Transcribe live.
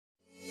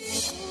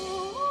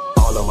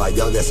on my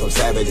youngest, some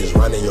savages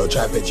running your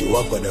trap at you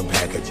up for them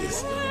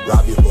packages.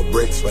 Rob you for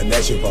bricks,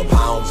 finesse you for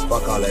pounds.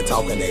 Fuck all that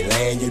talking, they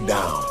laying you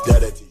down.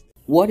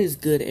 What is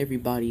good,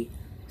 everybody?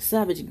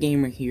 Savage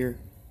Gamer here.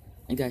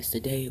 And guys,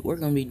 today we're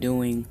gonna be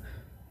doing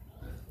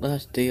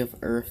Last Day of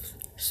Earth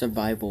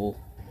Survival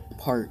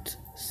Part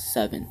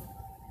 7.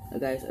 Now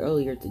guys,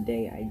 earlier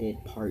today I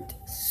did Part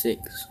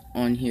 6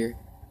 on here.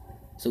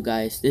 So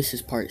guys, this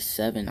is Part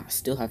 7. I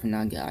still have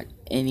not got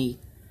any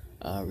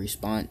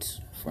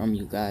response from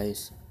you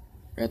guys.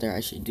 Rather, I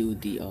should do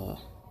the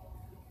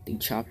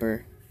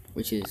chopper,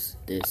 which is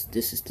this.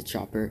 This is the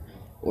chopper,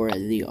 or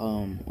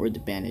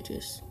the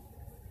bandages.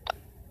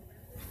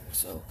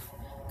 So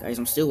guys,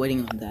 I'm still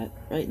waiting on that.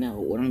 Right now,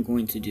 what I'm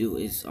going to do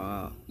is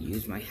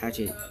use my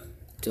hatchet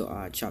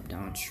to chop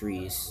down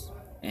trees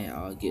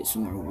and get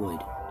some more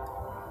wood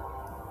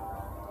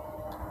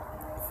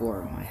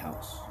for my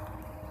house.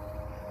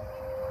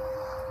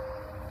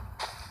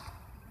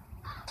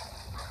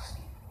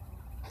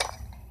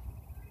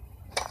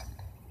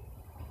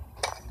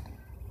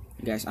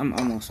 Guys, I'm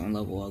almost on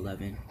level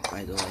 11,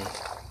 by the way.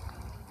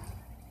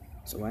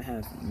 So I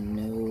have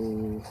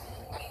no...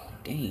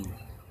 Dang.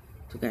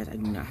 So guys, I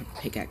do not have a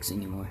pickaxe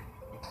anymore.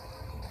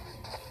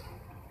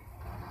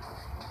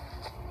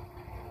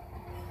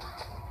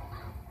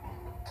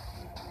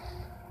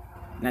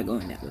 Not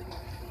going that way.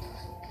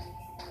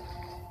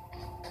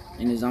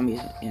 In the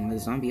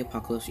zombie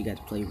apocalypse, you got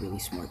to play really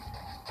smart.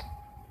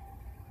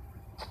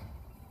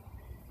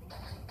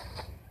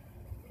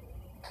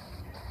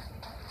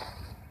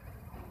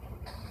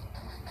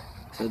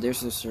 So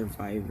there's a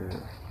survivor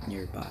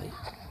nearby.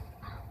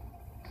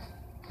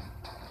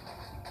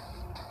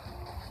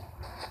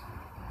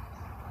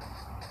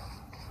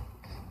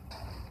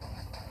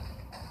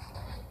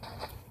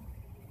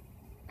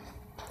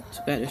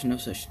 Too bad there's no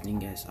such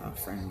thing as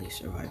friendly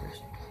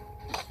survivors.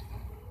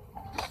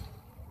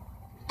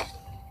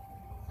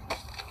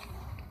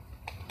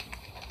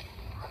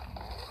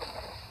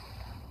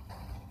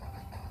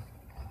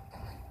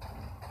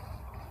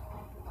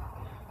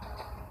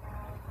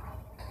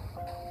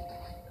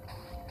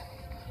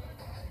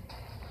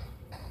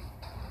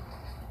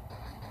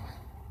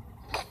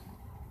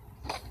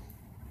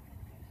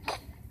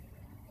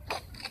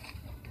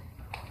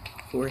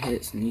 Four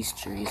hits and these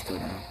trees go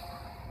down.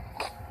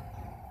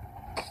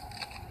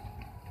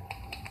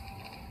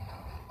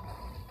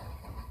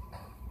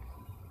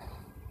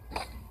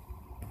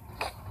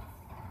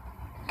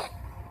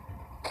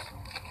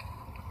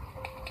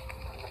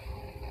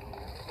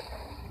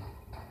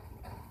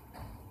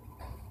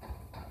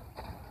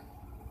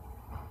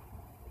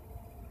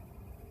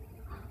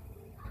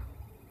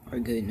 Are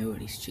good,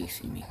 nobody's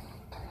chasing me.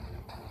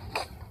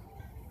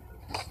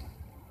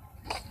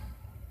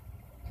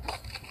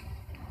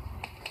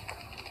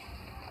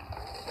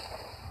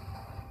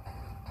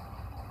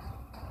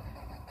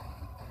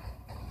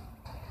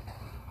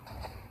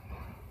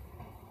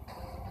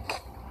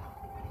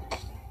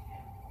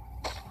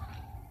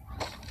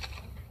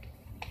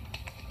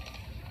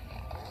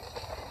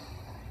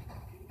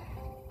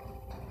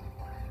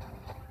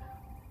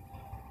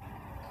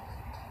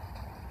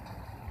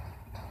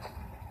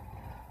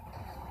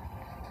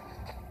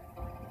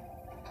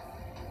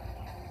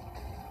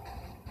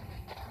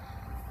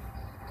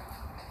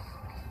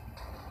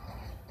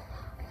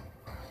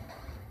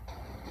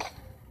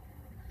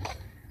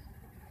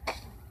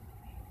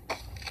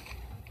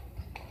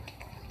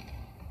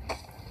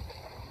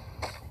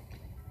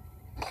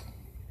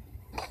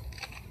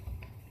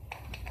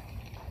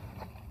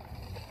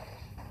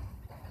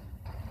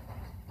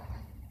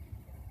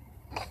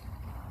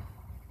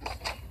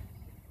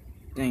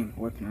 Dang,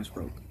 weapon is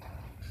broke.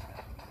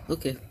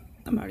 Okay,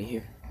 I'm out of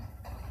here.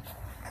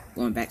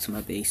 Going back to my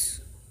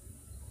base.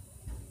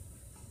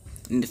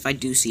 And if I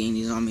do see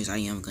any zombies, I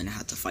am gonna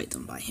have to fight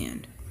them by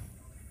hand.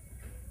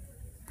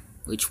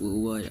 Which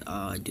would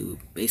do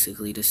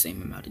basically the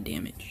same amount of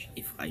damage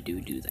if I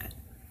do that.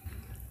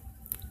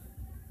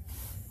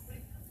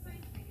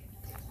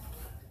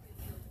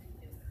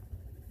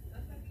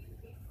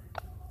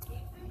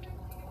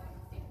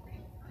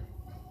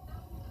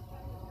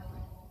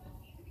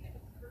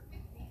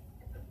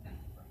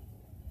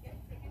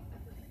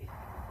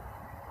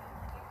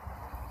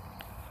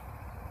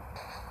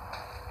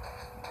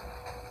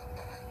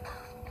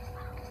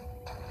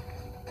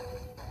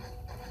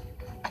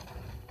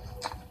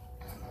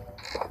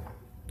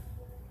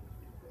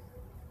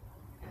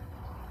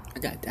 I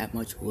got that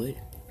much wood.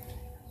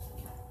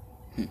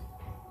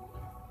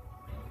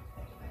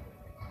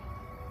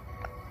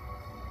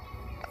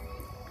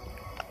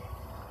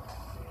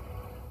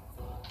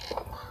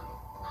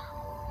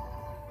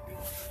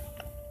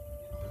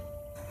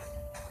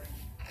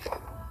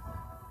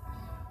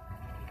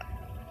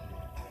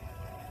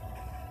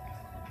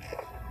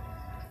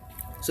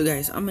 So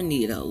guys, I'm gonna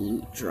need a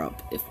loot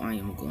drop if I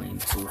am going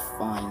to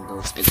find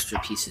those extra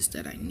pieces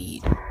that I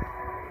need.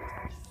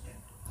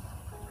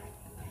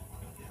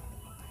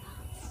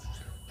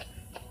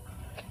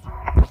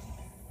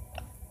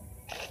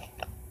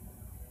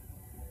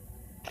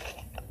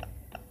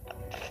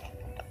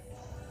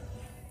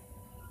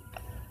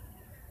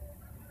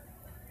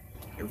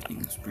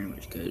 everything is pretty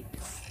much good.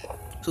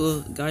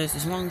 So guys,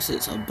 as long as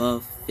it's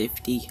above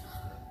 50,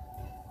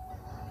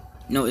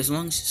 no, as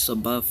long as it's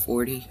above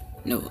 40,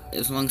 no,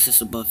 as long as it's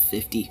above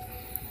 50,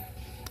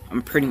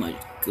 I'm pretty much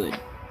good.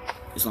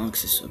 As long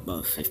as it's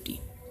above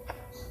 50.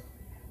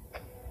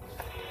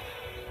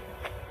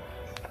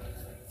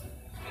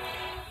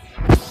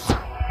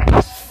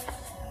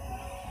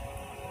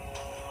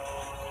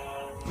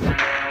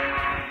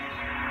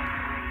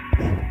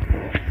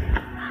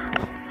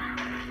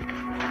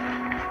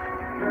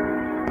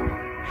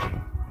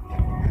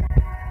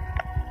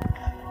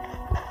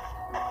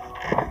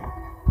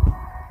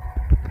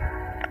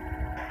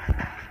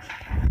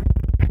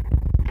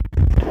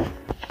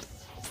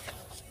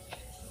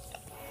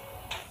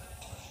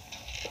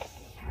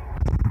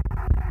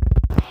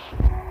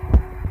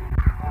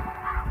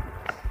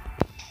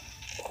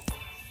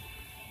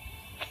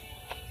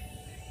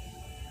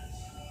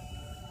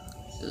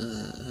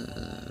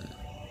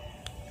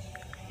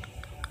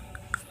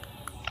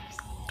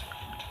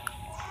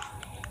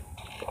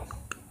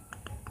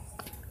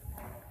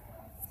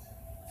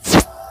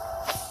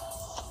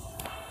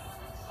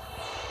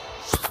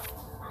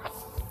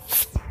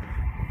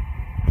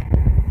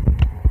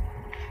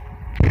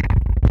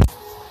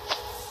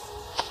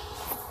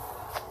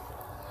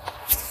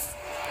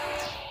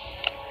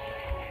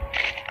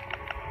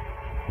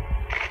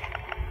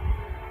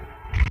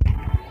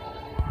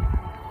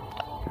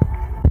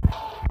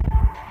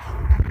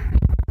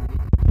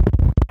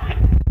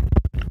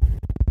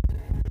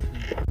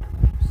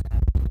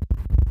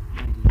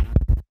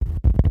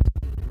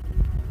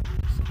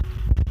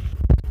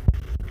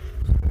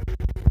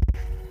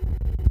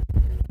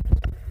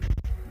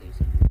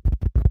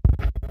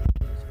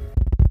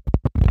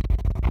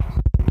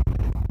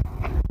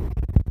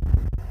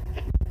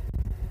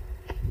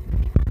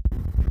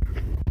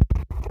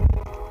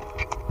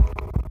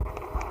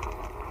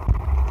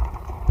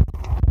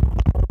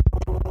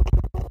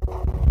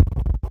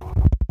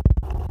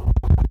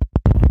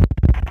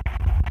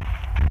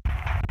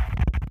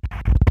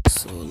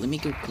 So let me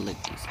go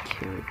collect these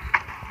carrots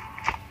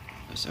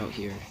that's out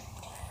here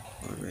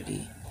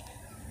already.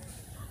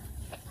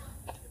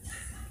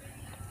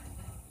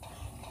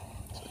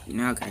 So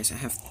now guys, I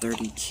have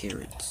 30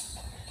 carrots.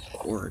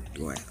 Or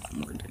do I have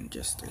more than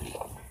just 30?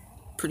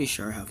 Pretty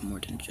sure I have more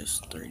than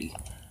just 30.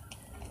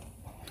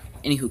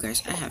 Anywho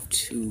guys, I have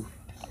two.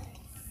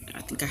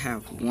 I think I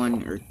have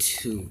 1 or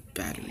 2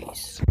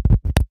 batteries.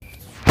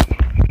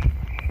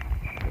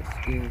 But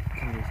still,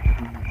 guys, I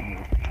don't have any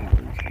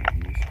batteries to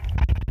use.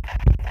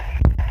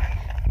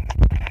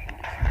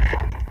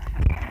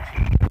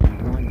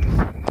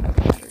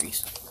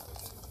 Batteries,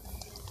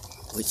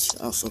 which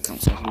also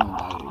counts as 1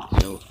 battery.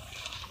 So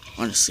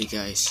honestly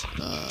guys,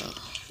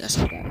 that's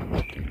how bad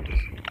my thing is.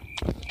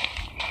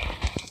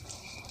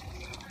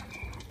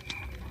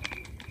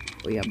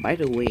 Oh yeah, by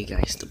the way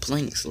guys, the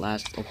planks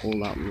last a whole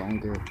lot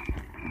longer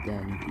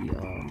than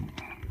the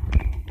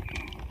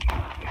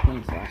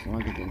planks last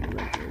longer than the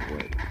regular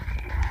wood.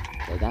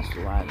 So that's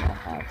why I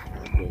have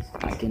this.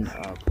 I can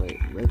put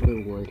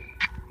regular wood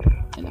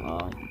and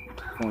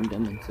form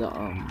them into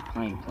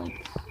pine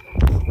planks.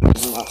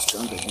 It's a lot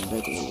stronger than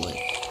regular wood.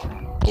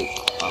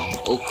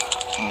 Oak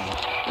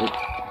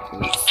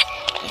planks.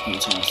 That's me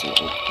trying to say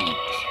oak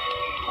planks.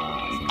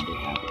 And then they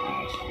have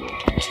ash wood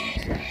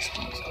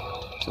planks.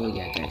 So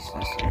yeah guys,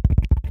 that's it.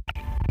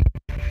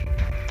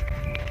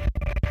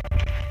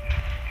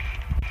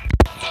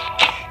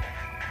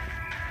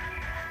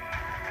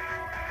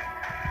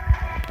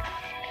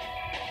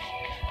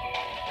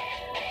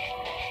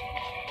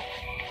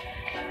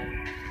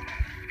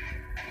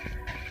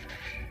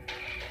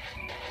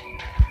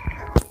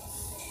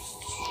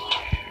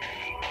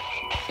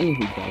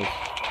 Anywho guys,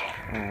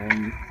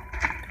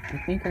 I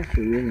think I should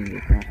really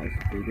make my house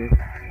bigger.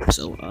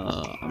 So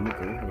I'm gonna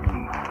go ahead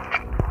and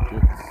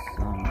get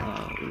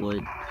some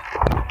wood.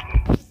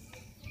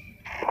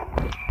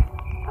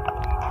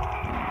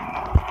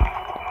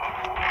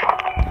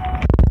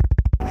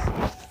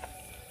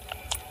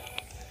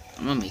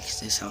 I'm gonna make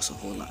this house a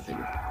whole lot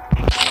bigger.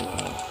 So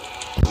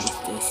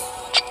delete this.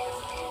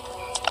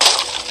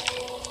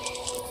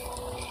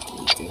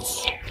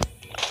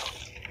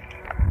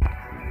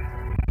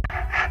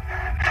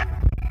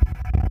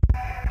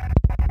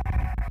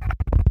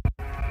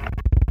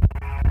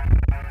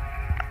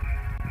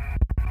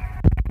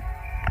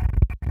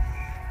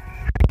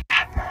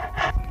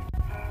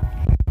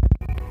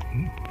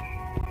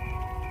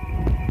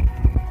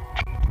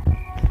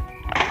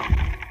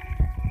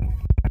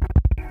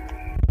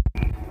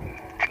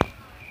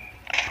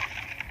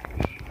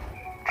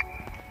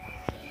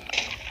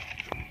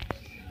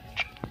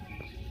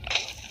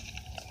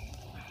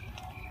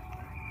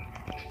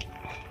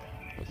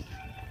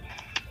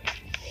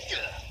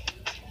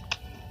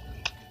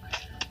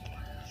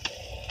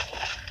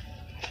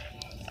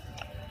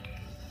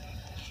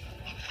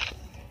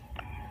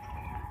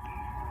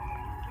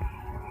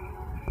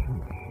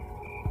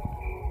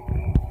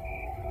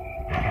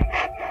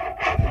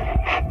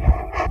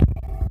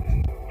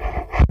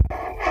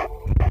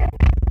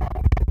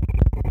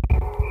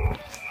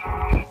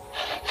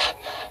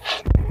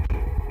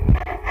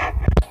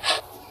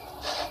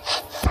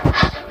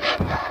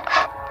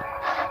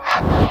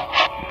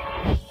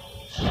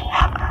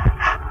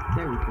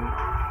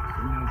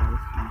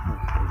 my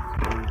house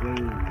is way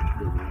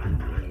bigger than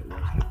what it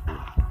was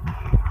before.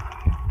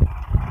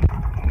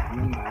 And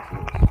then there's a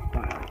little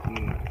spot right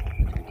here,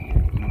 which I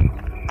can't do anything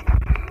about. I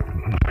need to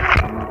put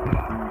furniture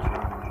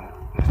on that.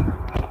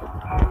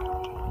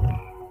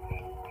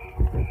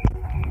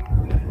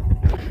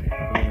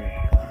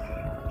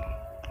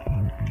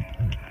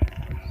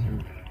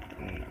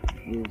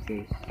 Use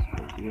this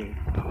right here.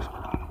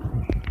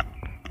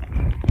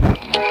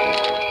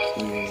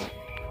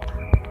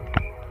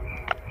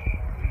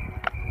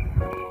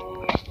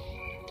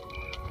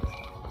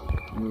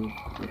 Move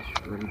this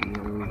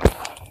radio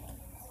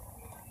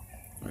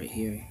right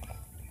here.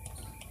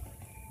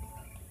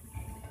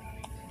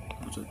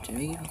 What's up,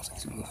 Jay? Looks like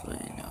some good.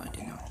 No, I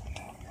did not.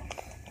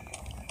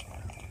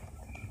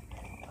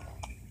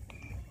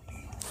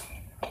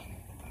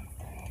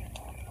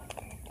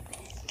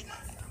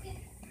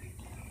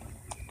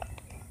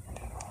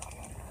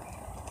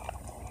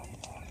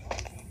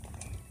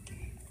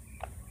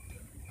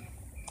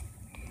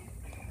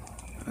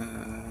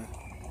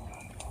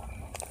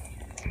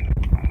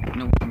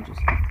 No, I'm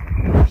just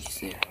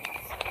there.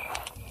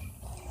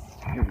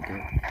 Here we go.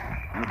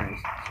 Now guys,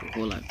 it's a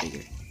whole lot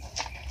bigger.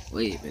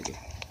 Way bigger.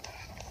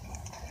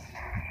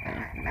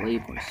 Way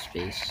more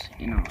space.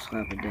 And I also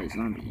have a dead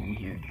zombie in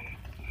here,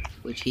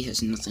 which he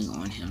has nothing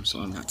on him,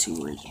 so I'm not too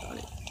worried about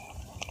it.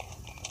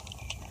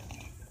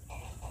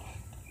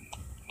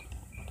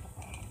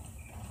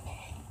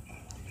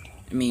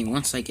 I mean,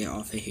 once I get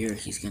off of here,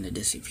 he's gonna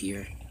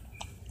disappear.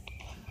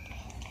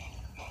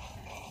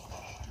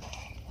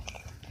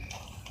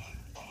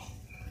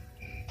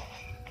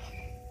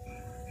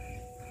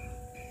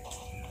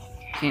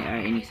 Can't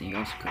add anything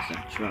else because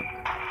that truck.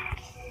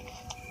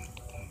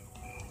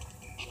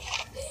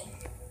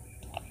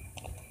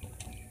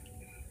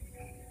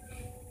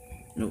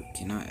 Nope,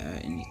 cannot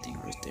add anything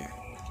right there.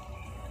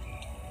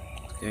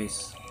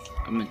 Guys,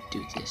 I'm gonna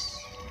do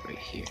this right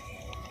here.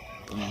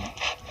 Boom,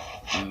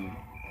 boom,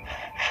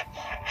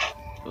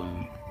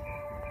 boom,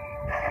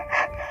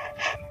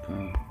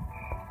 boom,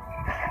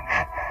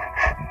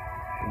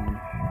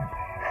 boom.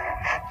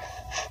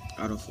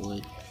 Out of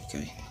wood,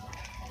 okay.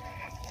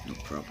 No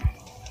problem.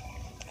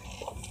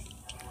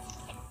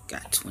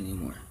 Got 20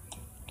 more.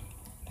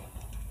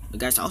 But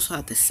guys, I also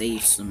have to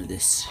save some of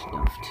this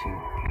stuff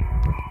too.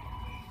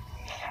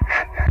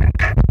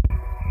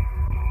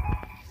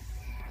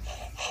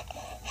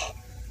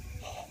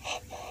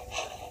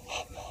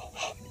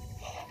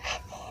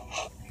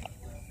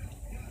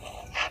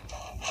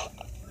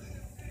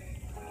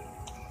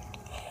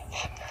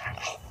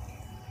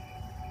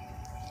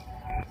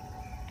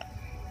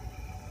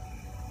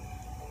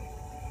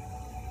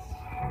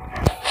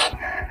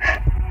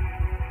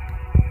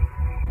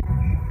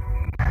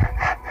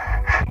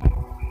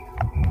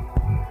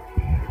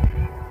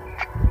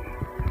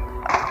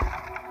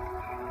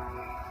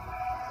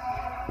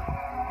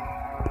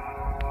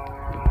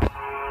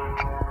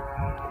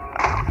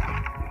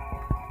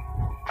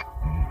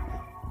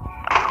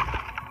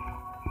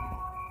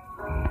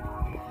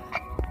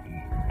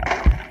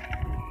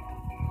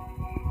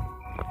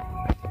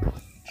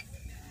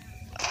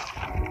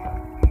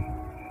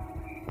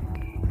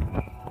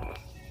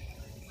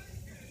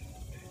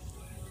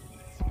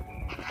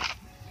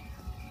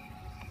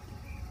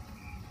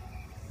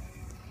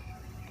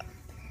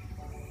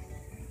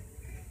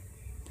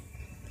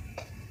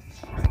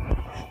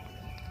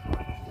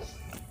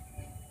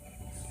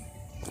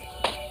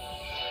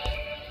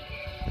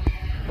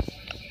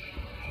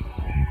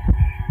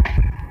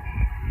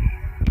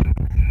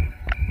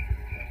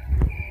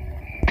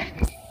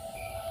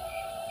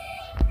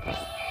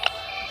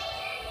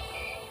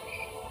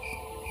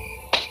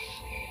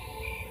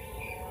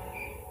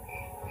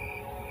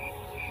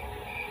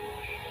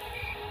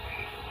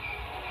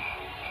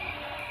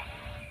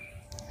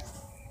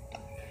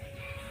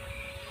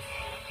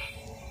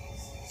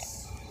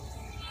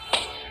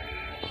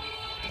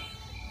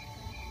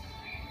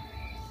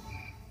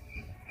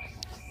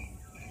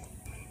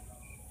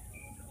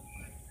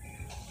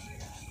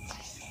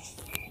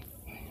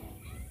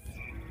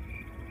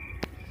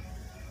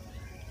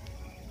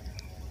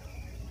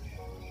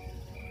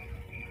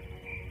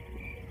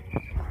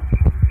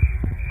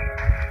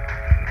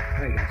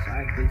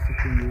 I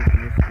basically moved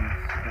most of my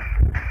stuff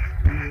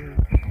here,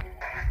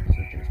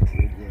 such as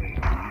radios,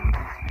 and I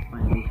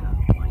finally have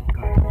my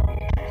gun.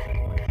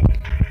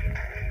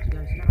 So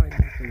guys, now I don't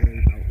have to worry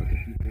about other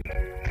people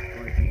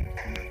guarding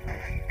from my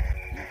house and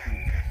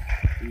trying to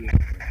steal or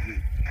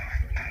loot off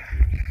of my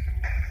house.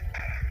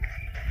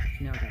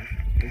 So now guys,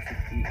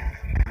 basically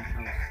my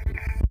house is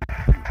safe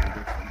from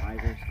other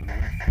survivors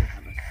unless they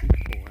have a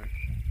C4,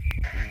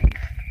 and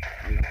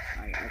unless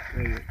I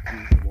upgrade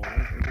these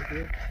walls over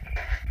here.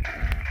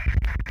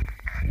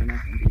 They're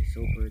not going to be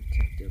so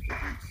protective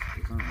against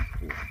the zombie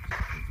hordes.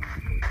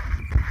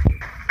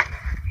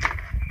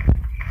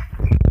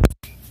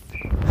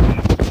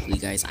 Actually,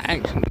 guys, I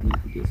actually need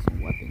to get some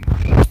weapons.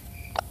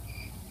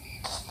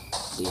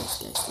 But yes,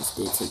 guys, this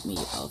did take me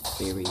a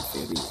very,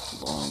 very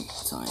long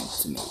time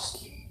to make.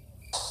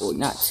 Well,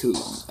 not too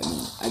long. I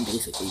mean, I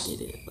basically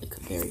did it like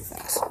very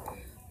fast.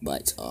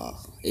 but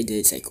it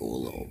did take a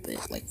little bit,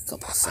 like a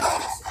couple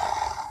seconds.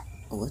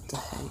 Oh, what the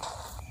heck?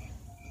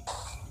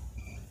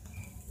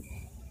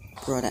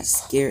 Bro, that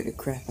scared the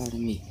crap out of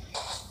me.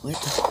 What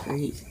the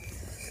freak?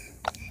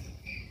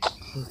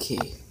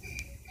 Okay.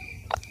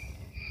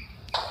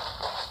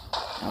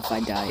 Now if I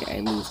die, I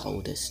lose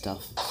all this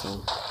stuff,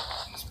 so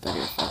it's better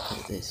if I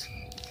put this,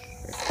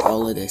 or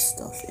all of this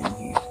stuff in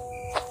here.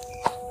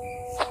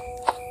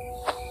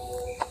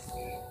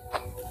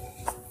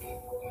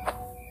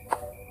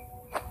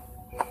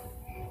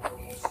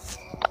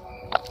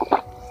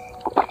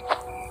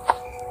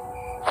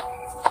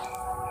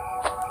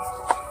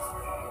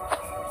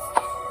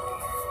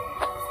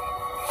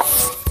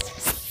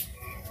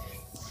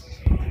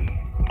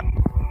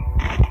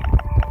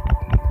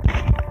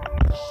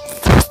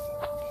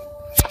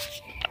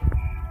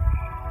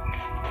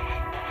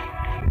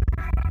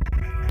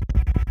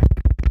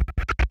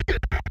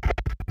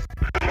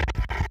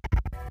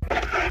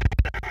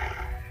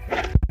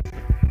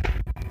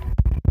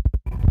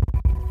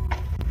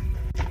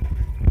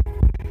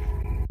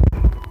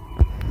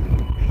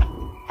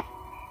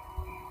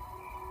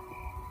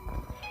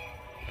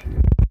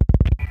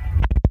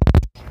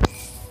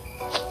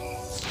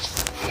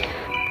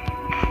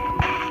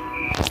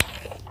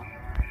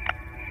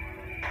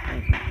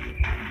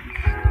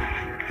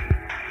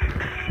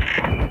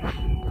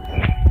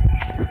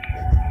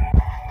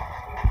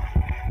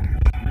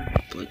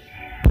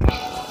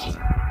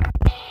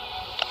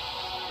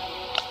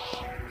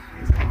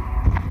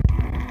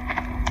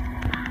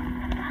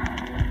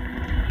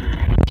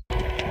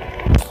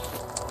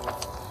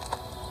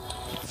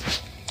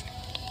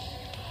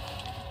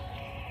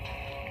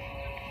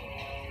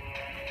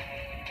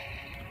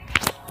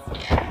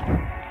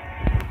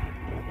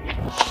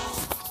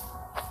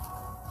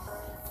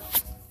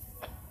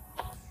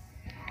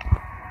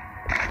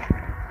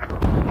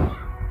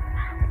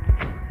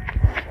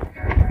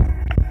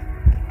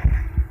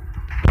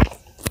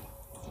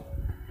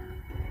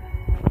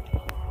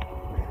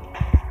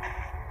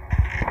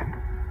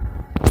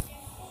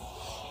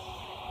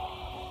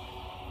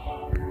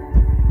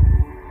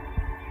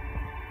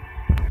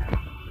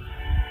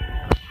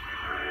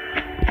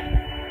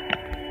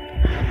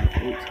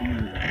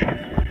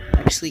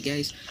 Actually,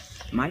 guys,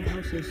 my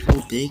house is so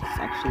big, it's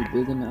actually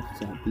big enough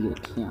to be a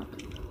camp.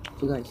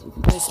 So guys, if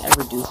you guys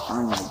ever do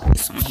find my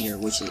base on here,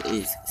 which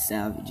is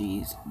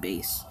Savage's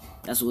base,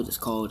 that's what it's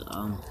called.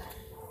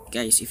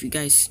 Guys, if you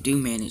guys do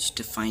manage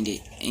to find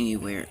it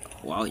anywhere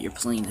while you're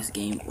playing this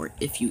game, or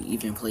if you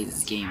even play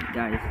this game,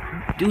 guys,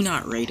 do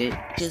not rate it.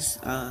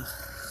 Just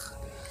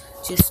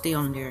stay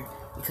on there,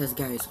 because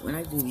guys, when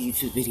I do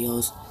YouTube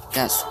videos,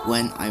 that's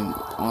when I'm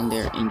on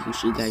there, and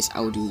usually, guys, I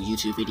will do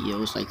YouTube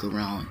videos like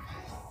around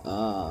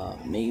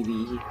maybe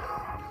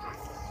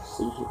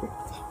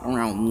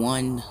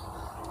around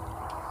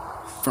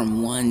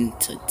from 1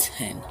 to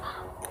 10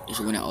 is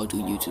when I'll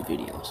do YouTube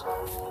videos,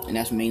 and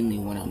that's mainly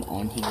when I'm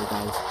on here,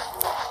 guys.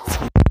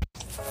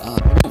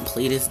 I don't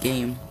play this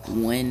game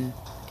when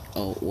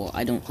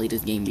I don't play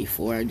this game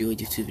before I do a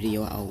YouTube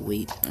video. I'll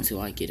wait until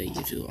I get a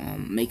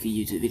make a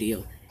YouTube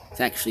video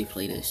to actually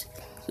play this.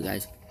 So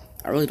guys,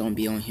 I really don't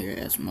be on here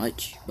as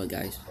much, but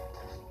guys,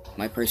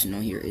 my person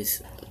on here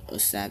is a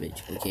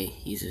savage, okay?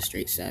 He's a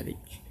straight savage.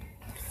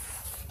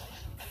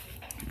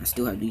 I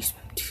still have these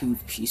 2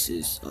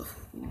 pieces of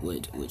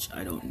wood, which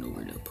I don't know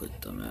where to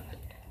put them at.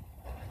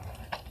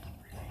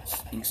 This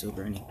thing's still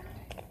burning.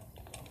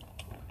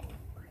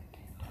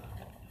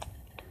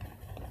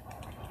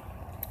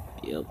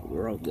 Yep,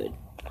 we're all good.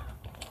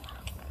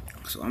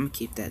 So I'm gonna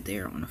keep that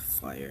there on the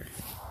fire.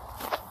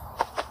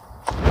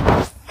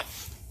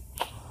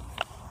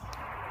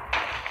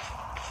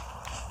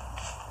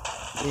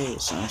 Yeah,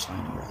 sun's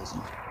finally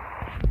rising.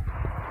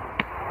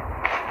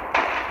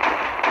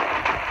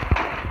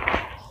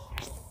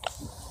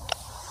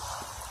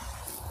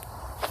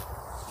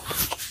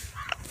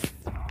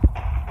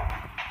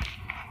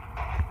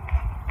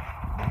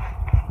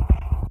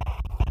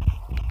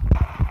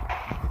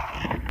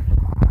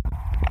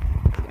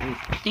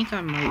 I think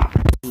I might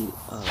do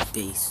a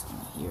base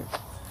in here.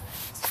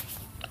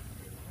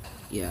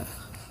 Yeah,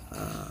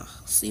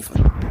 see if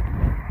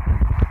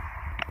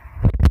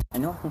I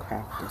know I can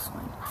craft this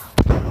one.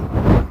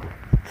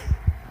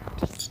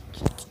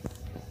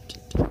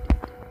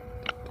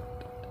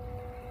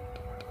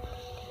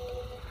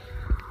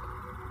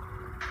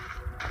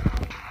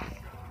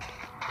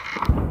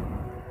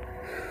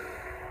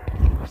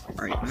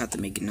 Alright, I have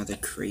to make another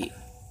crate,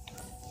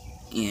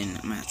 and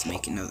I'm gonna have to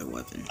make another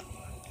weapon.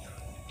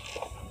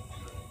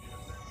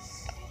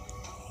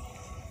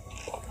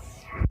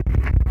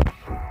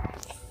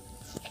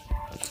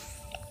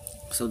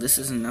 So this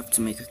is enough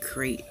to make a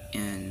crate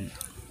and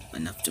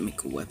enough to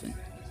make a weapon.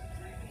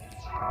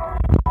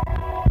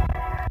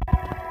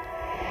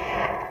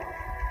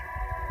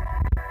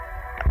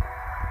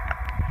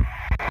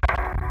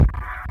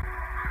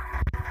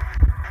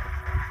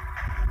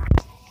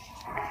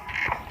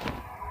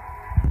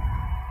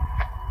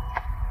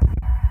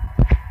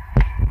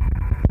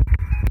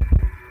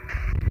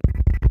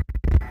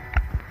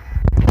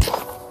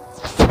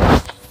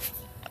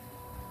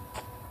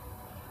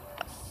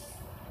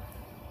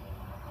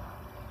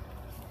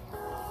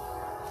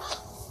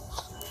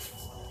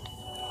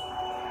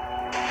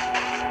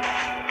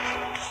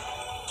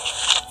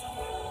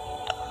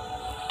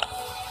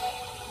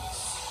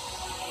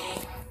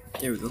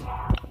 There we go.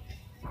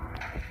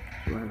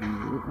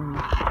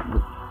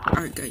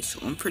 Alright guys, so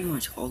I'm pretty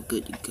much all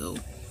good to go.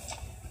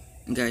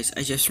 And guys,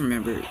 I just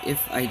remember, if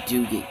I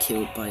do get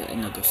killed by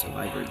another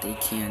survivor, they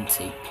can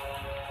take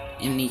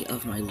any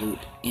of my loot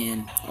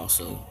and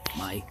also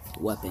my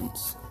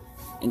weapons.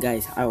 And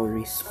guys, I will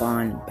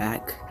respawn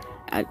back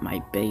at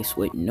my base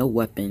with no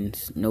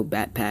weapons, no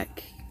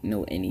backpack,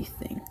 no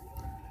anything.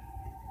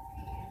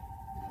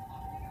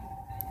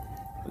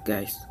 But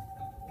guys,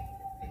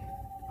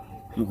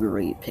 I'm gonna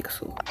raid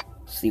Pixel,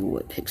 see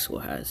what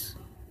Pixel has.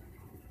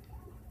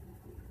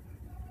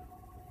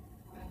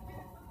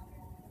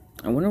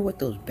 I wonder what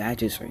those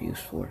badges are used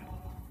for.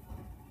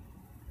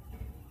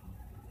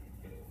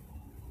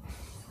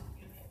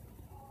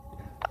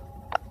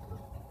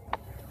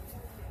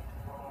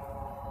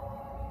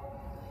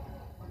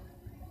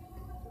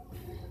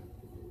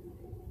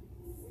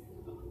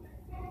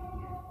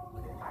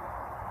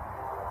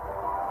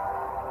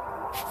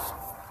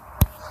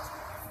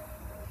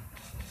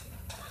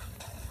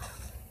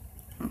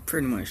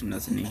 Pretty much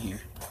nothing in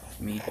here.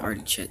 I mean, I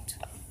already checked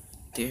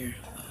there.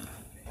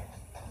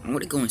 I'm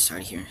gonna go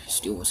inside here,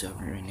 steal what's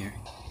over in there.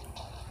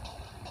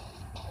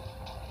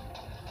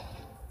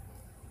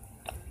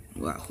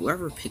 Wow,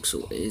 whoever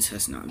Pixel is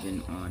has not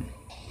been on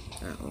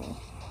at all.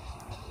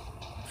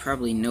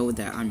 Probably know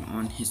that I'm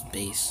on his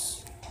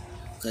base,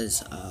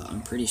 because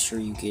I'm pretty sure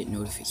you get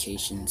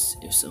notifications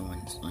if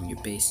someone's on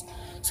your base.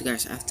 So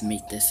guys, I have to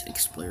make this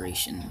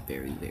exploration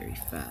very, very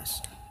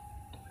fast.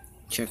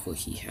 Check what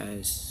he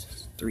has.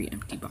 3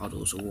 empty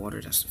bottles of water,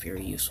 that's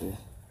very useful.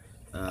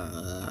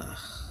 Gosh,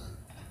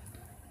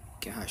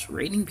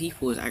 raiding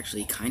people is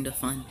actually kind of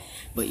fun,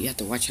 but you have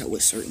to watch out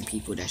with certain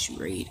people that you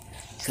raid,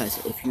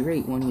 because if you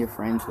raid one of your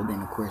friends, well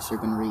then of course they're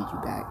gonna raid you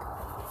back.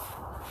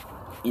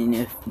 And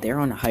if they're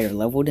on a higher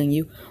level than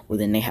you, well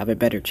then they have a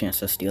better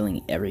chance of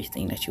stealing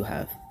everything that you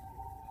have.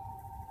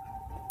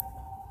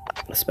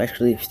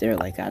 Especially if they're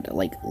like at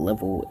like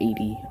level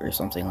 80 or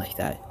something like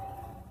that.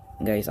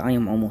 Guys, I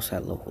am almost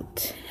at level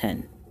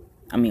 10.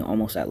 I mean,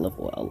 almost at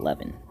level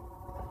 11.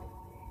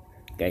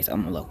 Guys,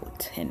 I'm on level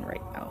 10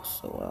 right now,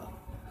 so,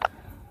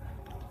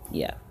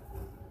 yeah.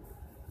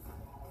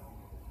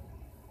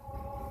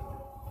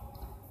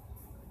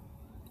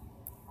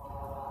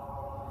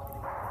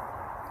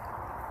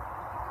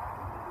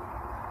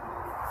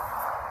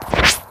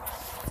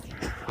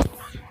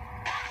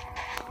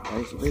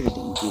 Guys, really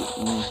didn't get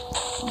any,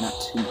 not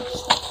too much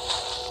stuff.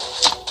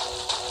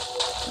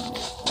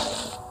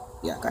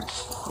 Yeah, I got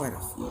quite a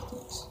few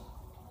things.